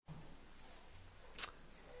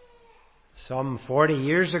Some 40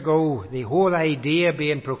 years ago, the whole idea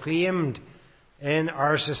being proclaimed in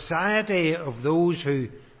our society of those who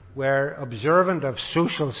were observant of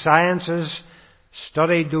social sciences,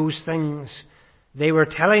 studied those things, they were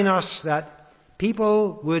telling us that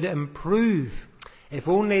people would improve if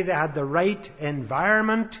only they had the right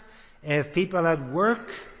environment, if people had work,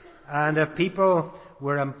 and if people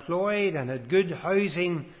were employed and had good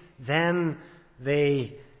housing, then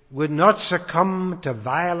they would not succumb to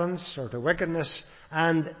violence or to wickedness,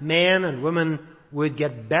 and men and women would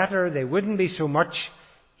get better. They wouldn't be so much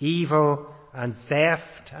evil and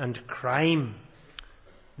theft and crime.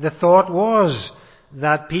 The thought was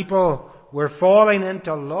that people were falling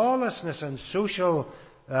into lawlessness and social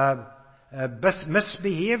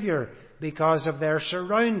misbehaviour because of their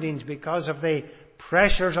surroundings, because of the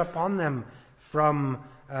pressures upon them from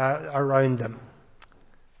around them.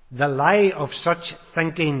 The lie of such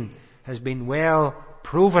thinking has been well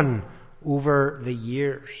proven over the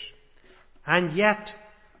years. And yet,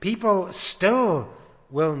 people still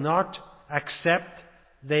will not accept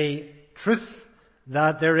the truth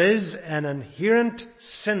that there is an inherent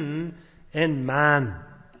sin in man.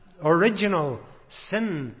 Original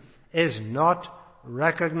sin is not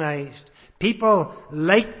recognized. People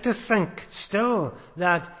like to think still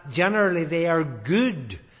that generally they are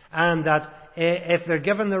good, and that if they're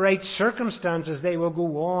given the right circumstances, they will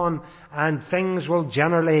go on and things will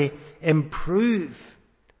generally improve.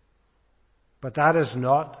 But that is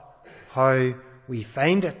not how we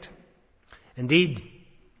find it. Indeed,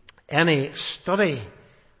 any study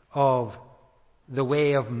of the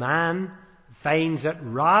way of man finds that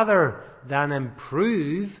rather than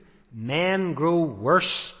improve, men grow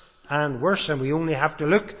worse and worse. And we only have to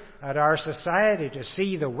look at our society to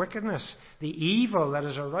see the wickedness, the evil that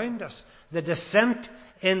is around us, the descent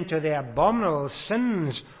into the abominable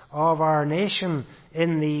sins of our nation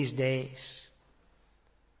in these days.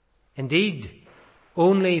 Indeed,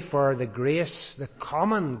 only for the grace, the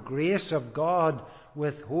common grace of God,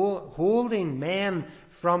 withholding men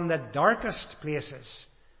from the darkest places,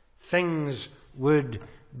 things would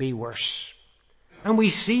be worse. And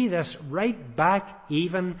we see this right back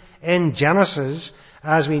even in Genesis,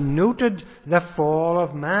 as we noted the fall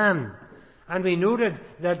of man. And we noted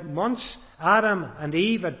that once Adam and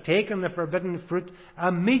Eve had taken the forbidden fruit,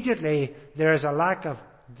 immediately there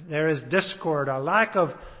is discord, a lack of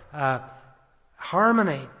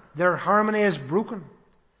harmony. Their harmony is broken.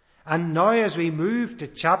 And now as we move to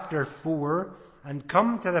chapter 4 and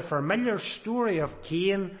come to the familiar story of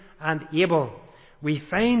Cain and Abel, we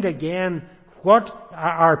find again, what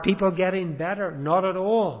are people getting better? Not at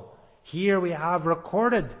all. Here we have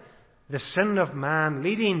recorded the sin of man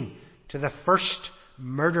leading to the first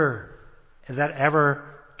murder that ever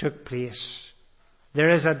took place. There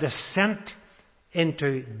is a descent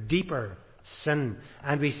into deeper sin,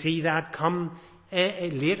 and we see that come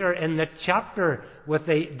later in the chapter with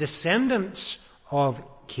the descendants of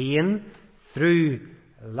Cain through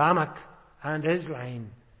Lamech and his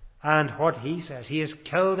line. And what he says, he has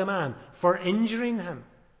killed a man for injuring him.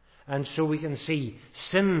 And so we can see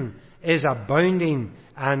sin is abounding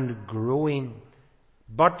and growing.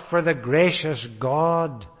 But for the gracious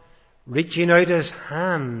God reaching out his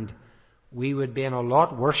hand, we would be in a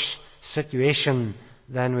lot worse situation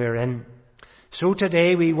than we're in. So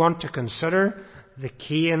today we want to consider the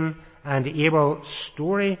Cain and Abel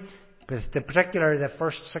story, particularly the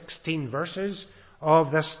first 16 verses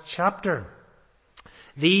of this chapter.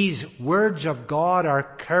 These words of God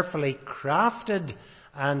are carefully crafted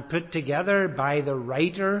and put together by the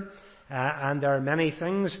writer, and there are many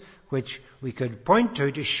things which we could point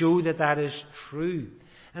to show that that is true.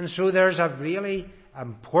 And so there's a really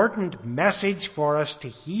important message for us to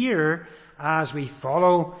hear as we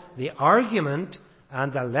follow the argument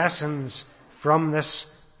and the lessons from this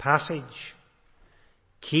passage.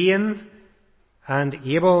 Cain and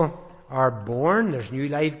Abel are born. There's new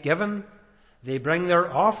life given. They bring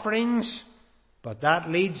their offerings, but that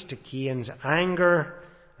leads to Cain's anger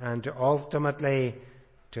and to ultimately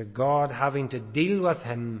to God having to deal with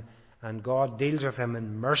him, and God deals with him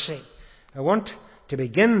in mercy. I want to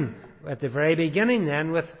begin at the very beginning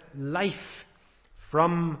then with life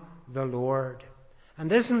from the Lord.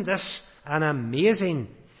 And isn't this an amazing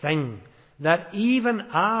thing, that even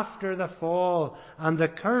after the fall and the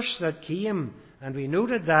curse that came, and we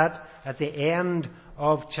noted that at the end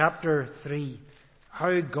of chapter 3,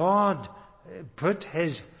 how God put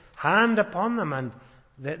his hand upon them, and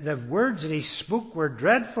the words that he spoke were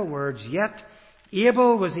dreadful words, yet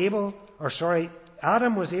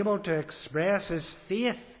Adam was able to express his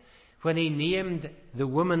faith when he named the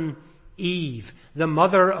woman Eve, the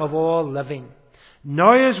mother of all living.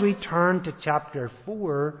 Now as we turn to chapter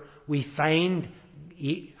 4, we find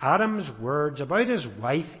Adam's words about his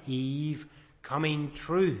wife Eve coming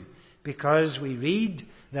true, because we read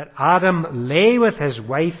that Adam lay with his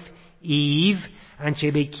wife Eve, and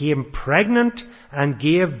she became pregnant and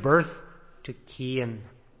gave birth to Cain.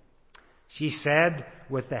 She said,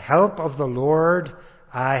 "With the help of the Lord,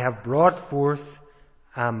 I have brought forth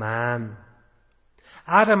a man."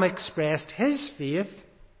 Adam expressed his faith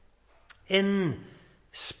in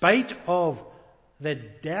spite of the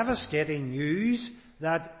devastating news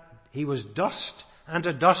that he was dust, and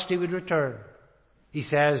to dust he would return. He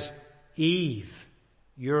says, "Eve,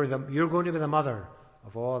 you're going to be the mother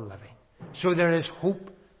of all living." So there is hope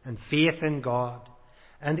and faith in God.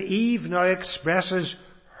 And Eve now expresses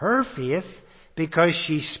her faith because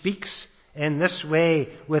she speaks in this way,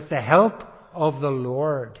 "With the help of the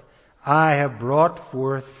Lord, I have brought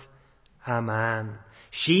forth a man."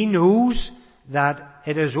 She knows that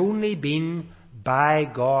it has only been by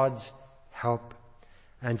God's help.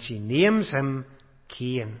 And she names him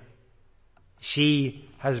Cain. She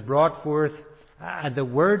has brought forth, the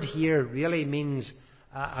word here really means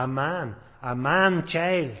a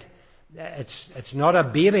man-child. It's not a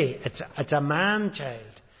baby, it's a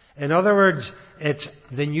man-child. In other words, it's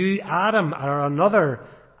the new Adam, or another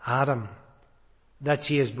Adam, that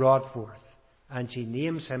she has brought forth. And she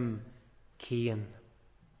names him Cain.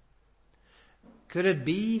 Could it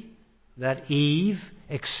be that Eve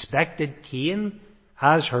expected Cain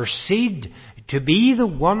as her seed to be the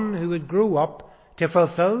one who would grow up to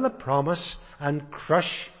fulfill the promise and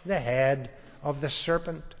crush the head of the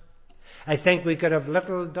serpent? I think we could have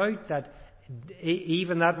little doubt that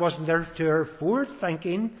even that wasn't there to her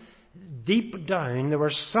forethinking. Deep down there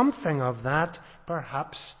was something of that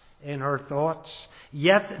perhaps in her thoughts.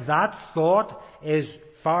 Yet that thought is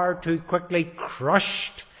far too quickly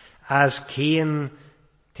crushed as Cain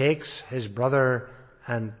takes his brother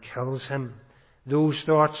and kills him. Those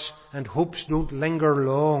thoughts and hopes don't linger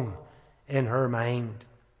long in her mind.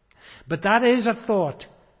 But that is a thought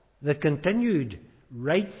that continued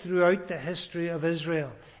right throughout the history of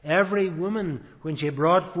Israel. Every woman, when she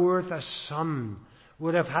brought forth a son,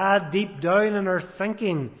 would have had deep down in her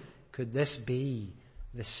thinking, could this be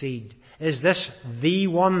the seed? Is this the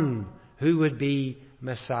one who would be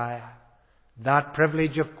Messiah? That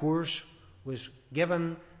privilege, of course, was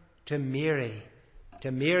given to Mary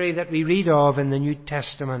that we read of in the New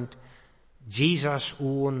Testament, Jesus'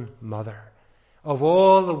 own mother. Of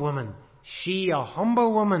all the women, she, a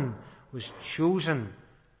humble woman, was chosen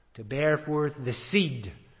to bear forth the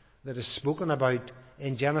seed that is spoken about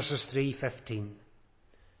in Genesis 3:15.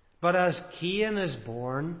 But as Cain is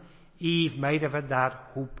born, Eve might have had that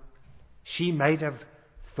hope. She might have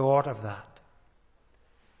thought of that.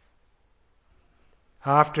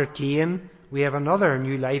 After Cain, we have another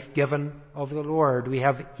new life given of the Lord. We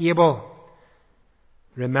have Abel.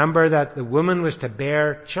 Remember that the woman was to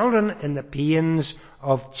bear children in the pains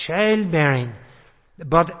of childbearing.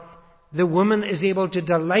 But the woman is able to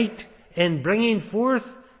delight in bringing forth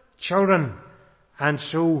children. And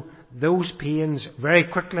so those pains very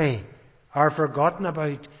quickly are forgotten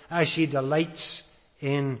about as she delights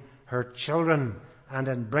in her children and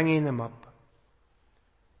in bringing them up.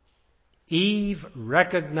 Eve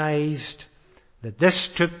recognized that this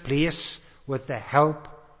took place with the help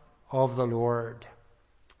of the Lord.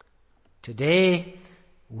 Today,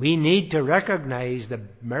 we need to recognize the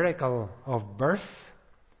miracle of birth.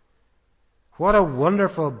 What a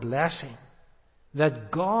wonderful blessing that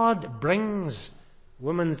God brings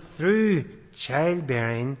women through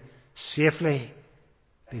childbearing safely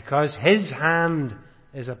because His hand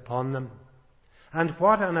is upon them. And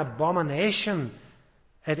what an abomination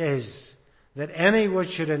it is that anyone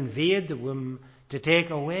should invade the womb to take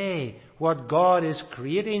away what God is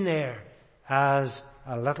creating there as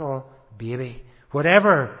a little baby.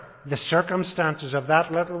 Whatever the circumstances of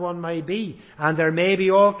that little one may be, and there may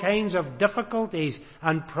be all kinds of difficulties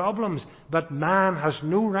and problems, but man has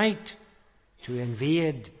no right to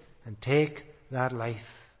invade and take that life.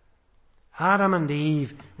 Adam and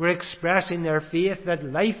Eve were expressing their faith that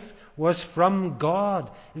life was from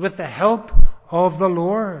God. With the help of the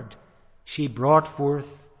Lord, she brought forth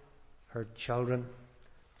her children.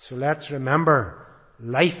 So let's remember,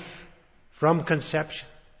 life from conception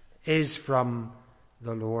is from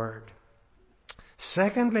the Lord.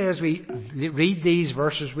 Secondly, as we read these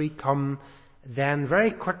verses, we come then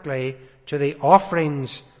very quickly to the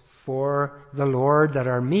offerings for the Lord that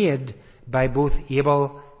are made by both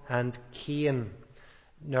Abel and Cain.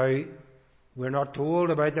 Now, we're not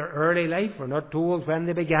told about their early life. We're not told when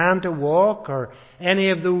they began to walk or any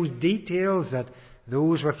of those details that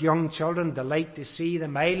Those with young children delight to see the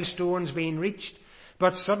milestones being reached.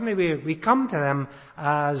 But suddenly we come to them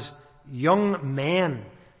as young men.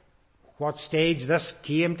 What stage this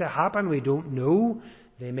came to happen, we don't know.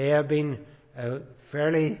 They may have been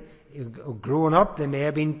fairly grown up. They may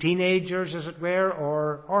have been teenagers, as it were,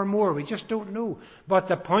 or more. We just don't know. But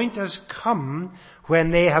the point has come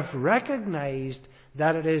when they have recognized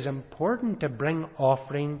that it is important to bring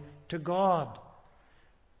offering to God.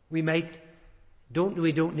 We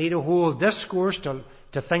don't need a whole discourse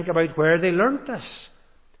to think about where they learnt this.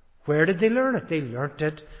 Where did they learn it? They learnt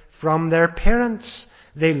it from their parents.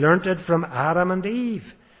 They learnt it from Adam and Eve.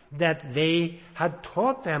 That they had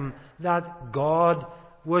taught them that God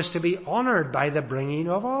was to be honoured by the bringing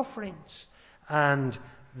of offerings. And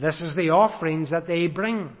this is the offerings that they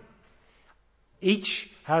bring. Each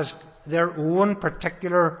has their own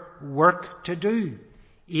particular work to do.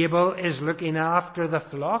 Abel is looking after the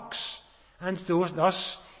flocks, and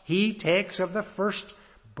thus he takes of the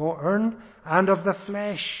firstborn and of the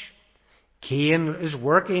flesh. Cain is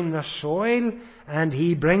working the soil, and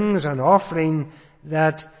he brings an offering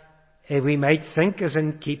that we might think is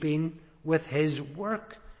in keeping with his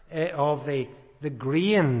work of the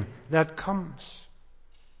grain that comes.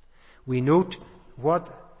 We note what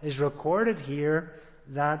is recorded here,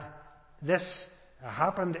 that this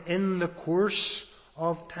happened in the course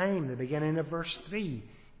of time. The beginning of verse 3.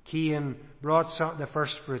 Cain brought the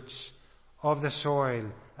first fruits of the soil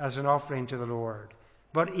as an offering to the Lord.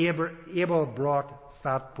 But Abel brought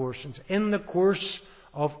fat portions in the course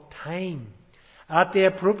of time. At the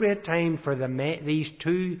appropriate time for these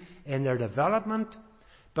two in their development,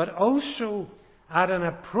 but also at an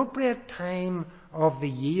appropriate time of the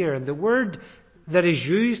year. And the word that is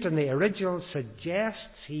used in the original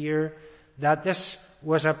suggests here that this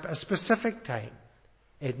was a specific time.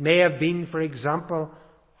 It may have been, for example,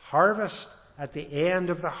 harvest, at the end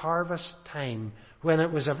of the harvest time, when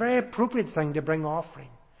it was a very appropriate thing to bring offering.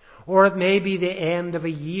 Or it may be the end of a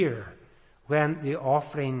year, when the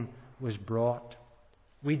offering was brought.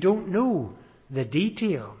 We don't know the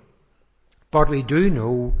detail, but we do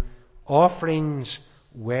know offerings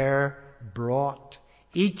were brought,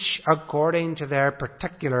 each according to their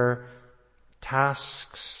particular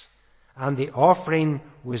tasks, and the offering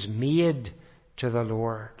was made to the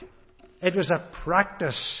Lord. It was a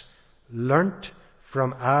practice learnt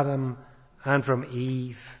from Adam and from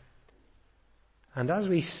Eve. And as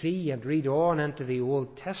we see and read on into the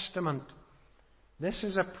Old Testament, this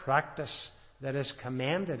is a practice that is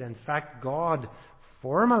commended. In fact, God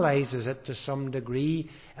formalizes it to some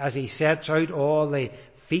degree as He sets out all the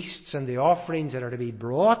feasts and the offerings that are to be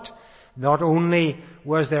brought. Not only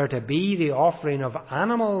was there to be the offering of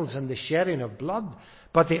animals and the shedding of blood,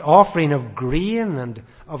 but the offering of grain and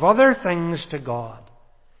of other things to God.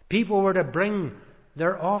 People were to bring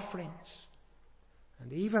their offerings.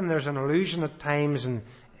 And even there's an allusion at times, and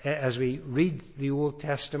as we read the Old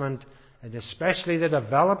Testament, and especially the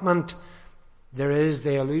development, there is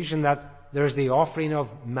the allusion that there's the offering of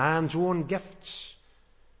man's own gifts.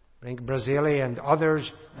 I think Brazili and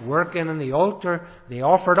others working in the altar, they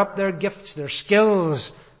offered up their gifts, their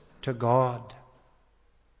skills to God.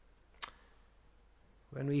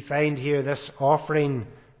 When we find here this offering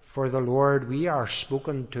for the Lord, we are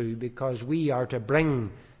spoken to because we are to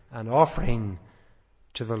bring an offering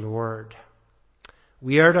to the Lord.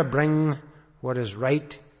 We are to bring what is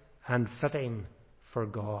right and fitting for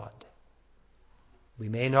God. We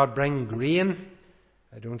may not bring grain.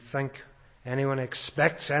 I don't think anyone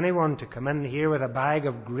expects anyone to come in here with a bag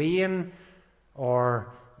of grain,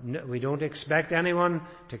 or we don't expect anyone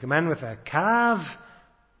to come in with a calf.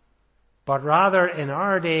 But rather, in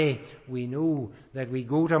our day, we know that we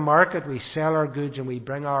go to market, we sell our goods, and we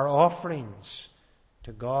bring our offerings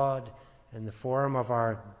to God in the form of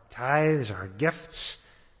our tithes, our gifts,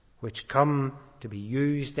 which come to be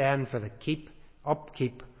used then for the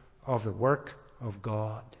upkeep of the work of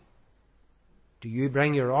God. Do you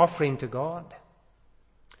bring your offering to God?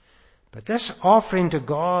 But this offering to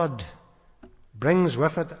God brings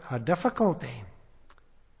with it a difficulty,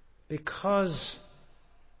 because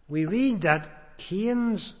we read that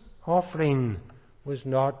Cain's offering was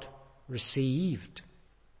not received.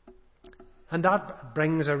 And that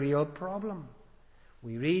brings a real problem.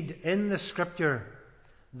 We read in the Scripture,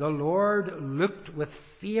 the Lord looked with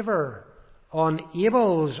favour on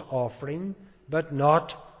Abel's offering, but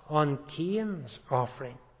not on Cain's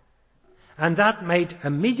offering. And that might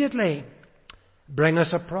immediately bring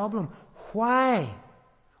us a problem. Why?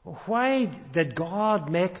 Why did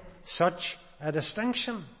God make such a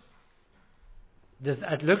distinction?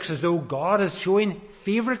 It looks as though God is showing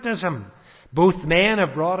favouritism. Both men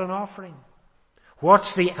have brought an offering.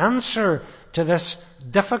 What's the answer to this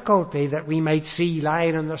difficulty that we might see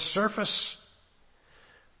lying on the surface?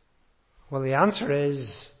 Well, the answer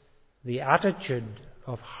is the attitude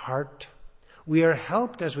of heart. We are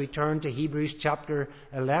helped as we turn to Hebrews chapter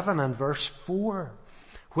 11 and verse 4,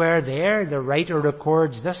 where there the writer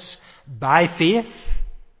records this: by faith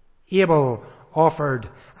Abel offered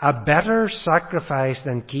a better sacrifice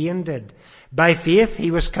than Cain did. By faith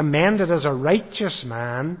he was commended as a righteous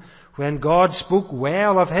man when God spoke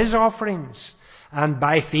well of his offerings. And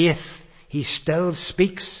by faith he still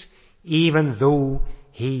speaks even though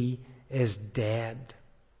he is dead.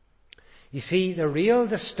 You see, the real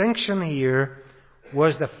distinction here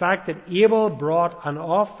was the fact that Abel brought an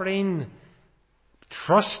offering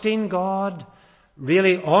trusting God,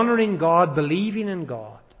 really honouring God, believing in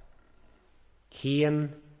God.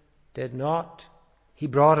 Cain did not. He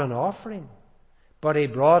brought an offering, but he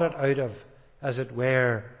brought it out of, as it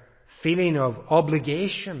were, feeling of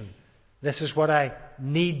obligation. This is what I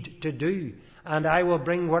need to do, and I will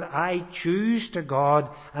bring what I choose to God,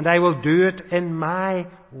 and I will do it in my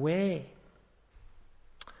way.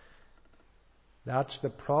 That's the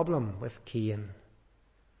problem with Cain.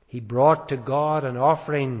 He brought to God an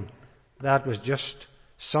offering that was just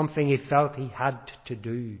something he felt he had to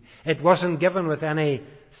do. It wasn't given with any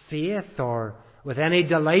faith or with any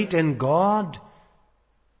delight in God.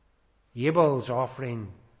 Abel's offering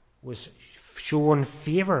was shown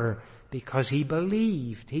favour because he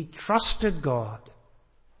believed, he trusted God.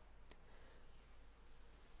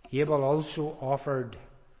 Abel also offered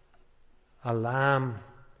a lamb,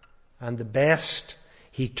 and the best.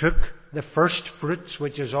 He took the first fruits,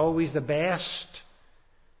 which is always the best,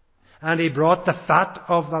 and he brought the fat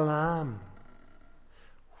of the lamb.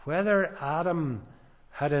 Whether Adam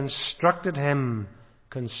had instructed him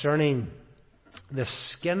concerning the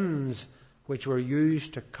skins which were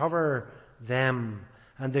used to cover them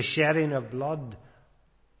and the shedding of blood,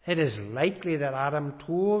 it is likely that Adam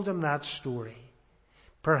told him that story.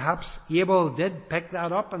 Perhaps Abel did pick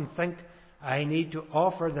that up and think, I need to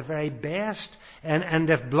offer the very best, and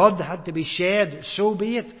if blood had to be shed, so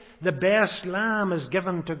be it. The best lamb is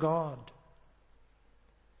given to God.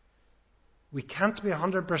 We can't be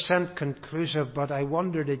 100% conclusive, but I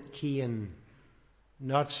wonder, did Cain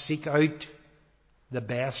not seek out the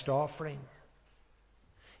best offering?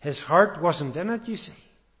 His heart wasn't in it, you see.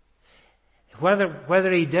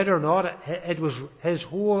 Whether he did or not, it was his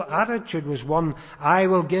whole attitude was one: I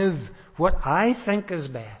will give what I think is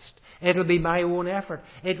best. It'll be my own effort.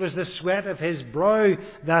 It was the sweat of his brow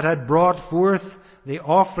that had brought forth the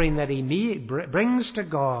offering that he brings to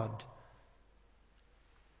God.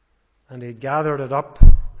 And he gathered it up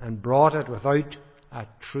and brought it without a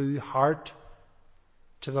true heart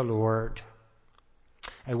to the Lord.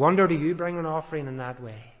 I wonder, do you bring an offering in that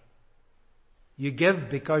way? You give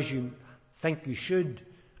because you think you should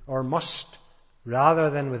or must, rather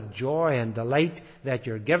than with joy and delight that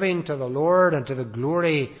you're giving to the Lord and to the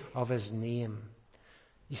glory of His name.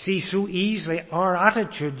 You see, so easily our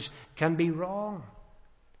attitudes can be wrong.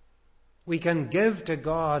 We can give to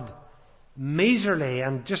God miserly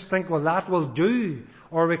and just think, well, that will do.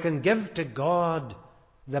 Or we can give to God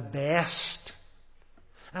the best.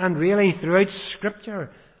 And really, throughout Scripture,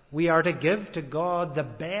 we are to give to God the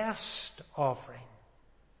best offering.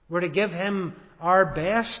 We're to give Him our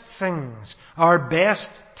best things, our best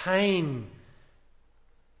time,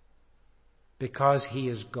 because He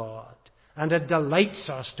is God. And it delights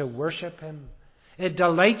us to worship Him. It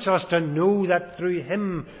delights us to know that through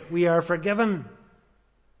Him we are forgiven.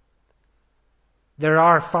 There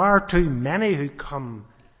are far too many who come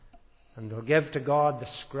and they'll give to God the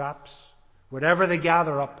scraps. Whatever they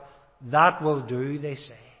gather up, that will do, they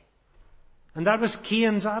say. And that was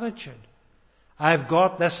Cain's attitude. I've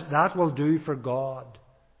got this, that will do for God.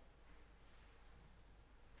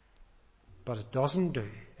 But it doesn't do.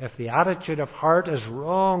 If the attitude of heart is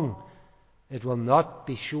wrong, it will not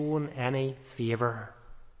be shown any favour.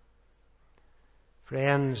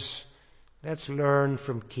 Friends, let's learn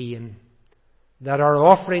from Cain that our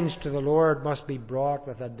offerings to the Lord must be brought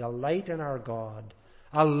with a delight in our God,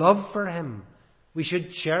 a love for Him. We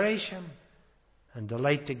should cherish Him and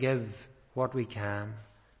delight to give what we can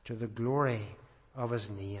to the glory of His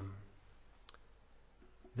name.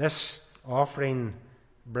 This offering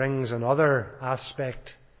brings another aspect,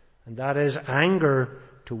 and that is anger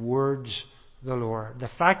towards the Lord. The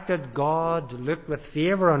fact that God looked with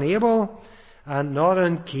favour on Abel and not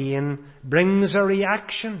on Cain brings a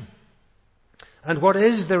reaction. And what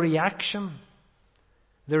is the reaction?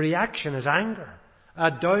 The reaction is anger,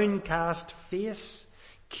 a downcast face.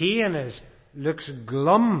 Cain looks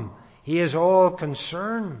glum. He is all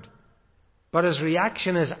concerned. But his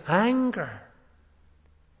reaction is anger.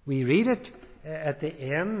 We read it at the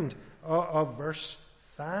end of verse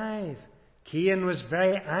 5. Cain was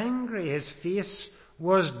very angry. His face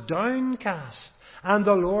was downcast. And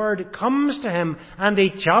the Lord comes to him and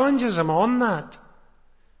he challenges him on that.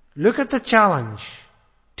 Look at the challenge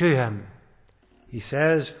to him. He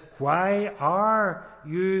says, "Why are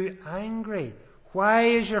you angry? Why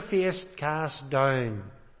is your face cast down?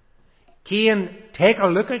 Cain, take a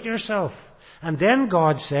look at yourself." And then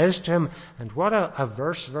God says to him, and what a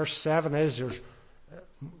verse 7 is,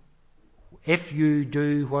 "If you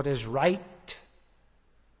do what is right,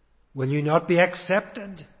 will you not be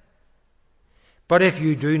accepted? But if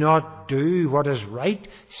you do not do what is right,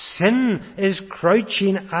 sin is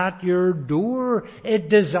crouching at your door. It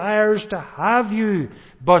desires to have you,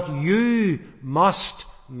 but you must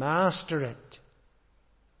master it."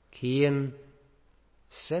 Cain,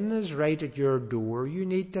 sin is right at your door. You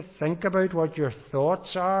need to think about what your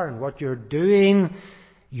thoughts are and what you're doing.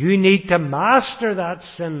 You need to master that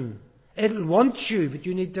sin. It'll want you, but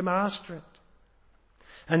you need to master it.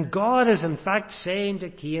 And God is in fact saying to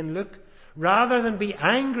Cain, look, rather than be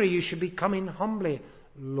angry, you should be coming humbly.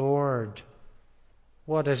 "Lord,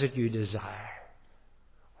 what is it you desire?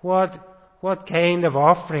 What kind of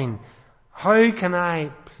offering? How can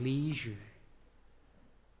I please you?"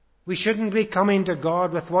 We shouldn't be coming to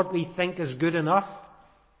God with what we think is good enough,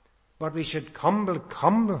 but we should come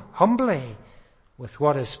humbly with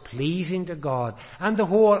what is pleasing to God. And the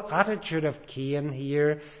whole attitude of Cain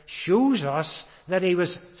here shows us that he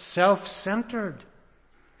was self-centered.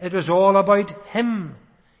 It was all about him.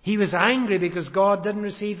 He was angry because God didn't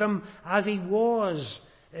receive him as he was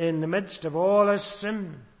in the midst of all his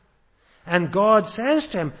sin. And God says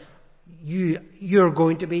to him, you're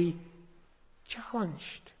going to be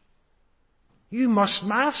challenged. You must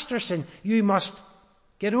master sin. You must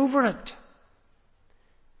get over it.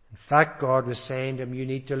 In fact, God was saying to him, you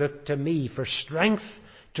need to look to me for strength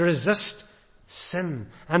to resist sin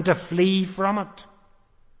and to flee from it.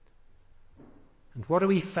 And what do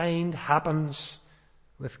we find happens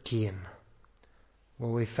with Cain?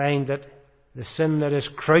 Well, we find that the sin that is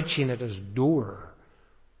crouching at his door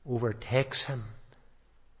overtakes him.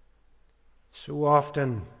 So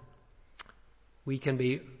often we can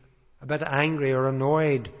be a bit angry or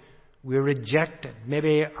annoyed. We're rejected.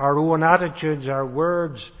 Maybe our own attitudes, our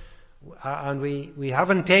words, and we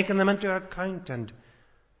haven't taken them into account. And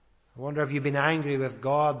I wonder if you've been angry with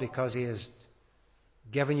God because He has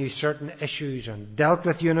given you certain issues and dealt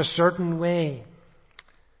with you in a certain way.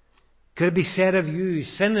 Could it be said of you,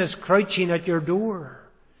 sin is crouching at your door.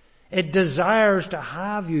 It desires to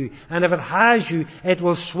have you, and if it has you, it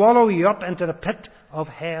will swallow you up into the pit of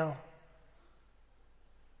hell.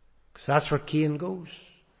 Because that's where Cain goes.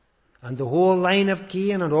 And the whole line of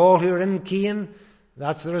Cain and all who are in Cain,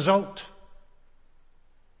 that's the result.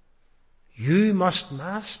 You must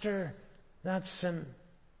master that sin.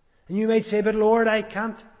 And you might say, but Lord, I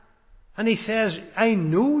can't. And He says, I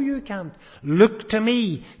know you can't. Look to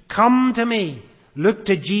me. Come to me. Look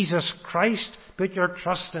to Jesus Christ. Put your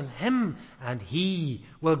trust in Him, and He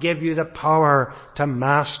will give you the power to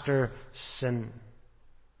master sin.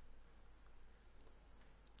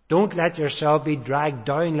 Don't let yourself be dragged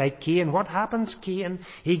down like Cain. What happens, Cain?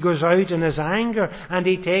 He goes out in his anger and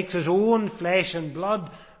he takes his own flesh and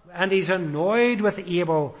blood, and he's annoyed with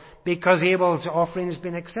Abel because Abel's offering has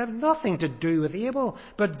been accepted. Nothing to do with Abel,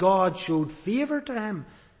 but God showed favour to him.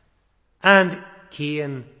 And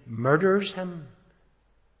Cain murders him.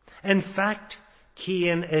 In fact,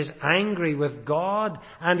 Cain is angry with God,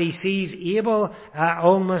 and he sees Abel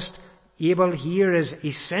Abel here is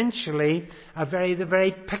essentially the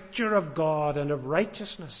very picture of God and of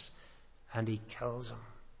righteousness. And he kills him,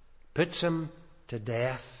 puts him to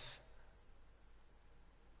death.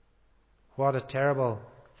 What a terrible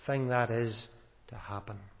thing that is to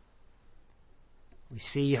happen. We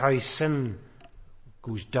see how sin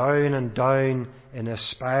goes down and down in a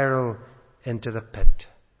spiral into the pit.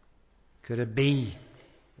 Could it be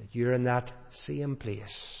that you're in that same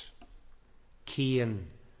place? Cain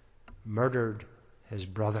murdered his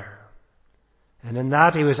brother. And in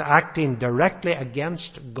that he was acting directly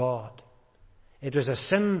against God. It was a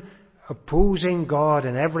sin opposing God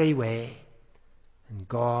in every way. And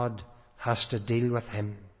God has to deal with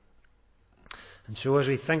him. And so as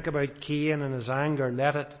we think about Cain and his anger,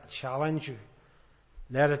 let it challenge you.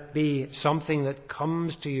 Let it be something that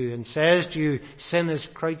comes to you and says to you, sin is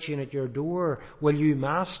crouching at your door. Will you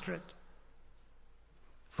master it?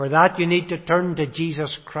 For that you need to turn to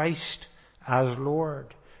Jesus Christ as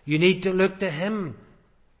Lord. You need to look to Him.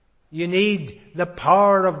 You need the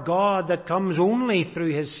power of God that comes only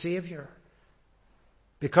through His Saviour.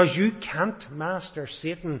 Because you can't master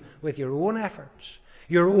Satan with your own efforts,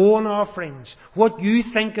 your own offerings. What you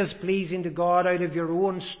think is pleasing to God out of your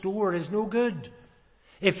own store is no good.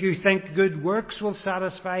 If you think good works will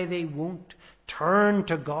satisfy, they won't. Turn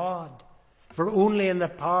to God. For only in the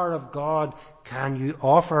power of God can you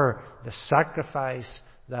offer the sacrifice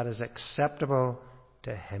that is acceptable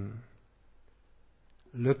to Him.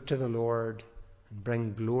 Look to the Lord and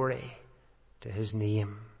bring glory to His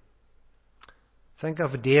name. Think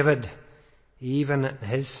of David, even in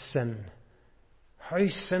his sin. How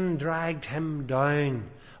sin dragged him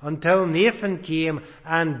down until Nathan came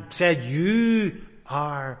and said, "You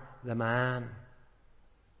are the man."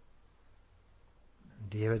 And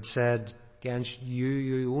David said, "Against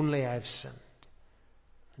you only I've sinned."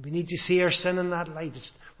 We need to see our sin in that light.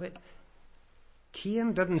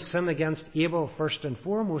 Cain didn't sin against Abel first and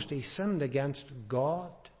foremost. He sinned against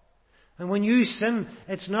God. And when you sin,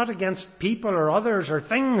 it's not against people or others or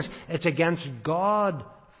things. It's against God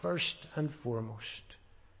first and foremost.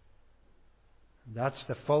 And that's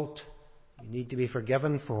the fault you need to be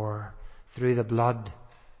forgiven for through the blood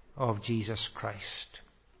of Jesus Christ.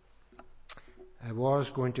 I was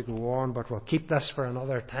going to go on, but we'll keep this for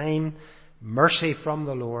another time. Mercy from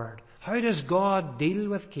the Lord. How does God deal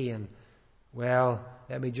with Cain? Well,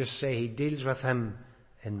 let me just say He deals with him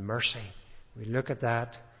in mercy. We'll look at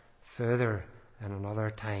that further in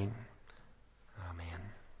another time.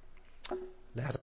 Amen. Let